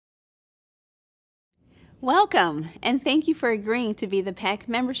Welcome, and thank you for agreeing to be the PAC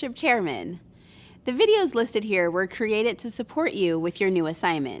membership chairman. The videos listed here were created to support you with your new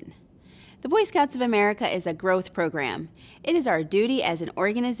assignment. The Boy Scouts of America is a growth program. It is our duty as an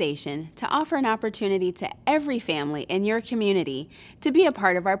organization to offer an opportunity to every family in your community to be a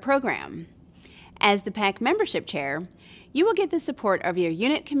part of our program. As the PAC membership chair, you will get the support of your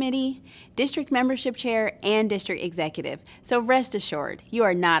unit committee, district membership chair, and district executive, so rest assured, you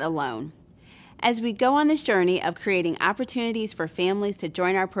are not alone. As we go on this journey of creating opportunities for families to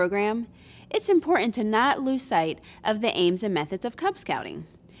join our program, it's important to not lose sight of the aims and methods of Cub Scouting.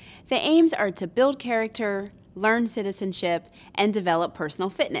 The aims are to build character, learn citizenship, and develop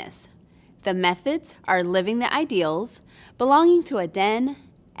personal fitness. The methods are living the ideals, belonging to a den,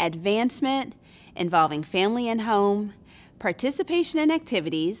 advancement, involving family and home, participation in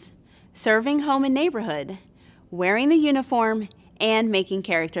activities, serving home and neighborhood, wearing the uniform, and making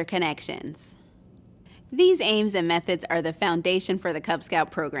character connections. These aims and methods are the foundation for the Cub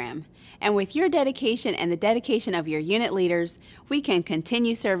Scout program, and with your dedication and the dedication of your unit leaders, we can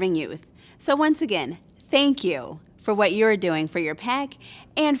continue serving youth. So once again, thank you for what you're doing for your PAC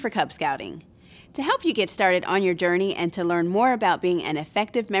and for Cub Scouting. To help you get started on your journey and to learn more about being an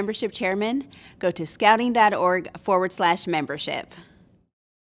effective membership chairman, go to scouting.org/membership.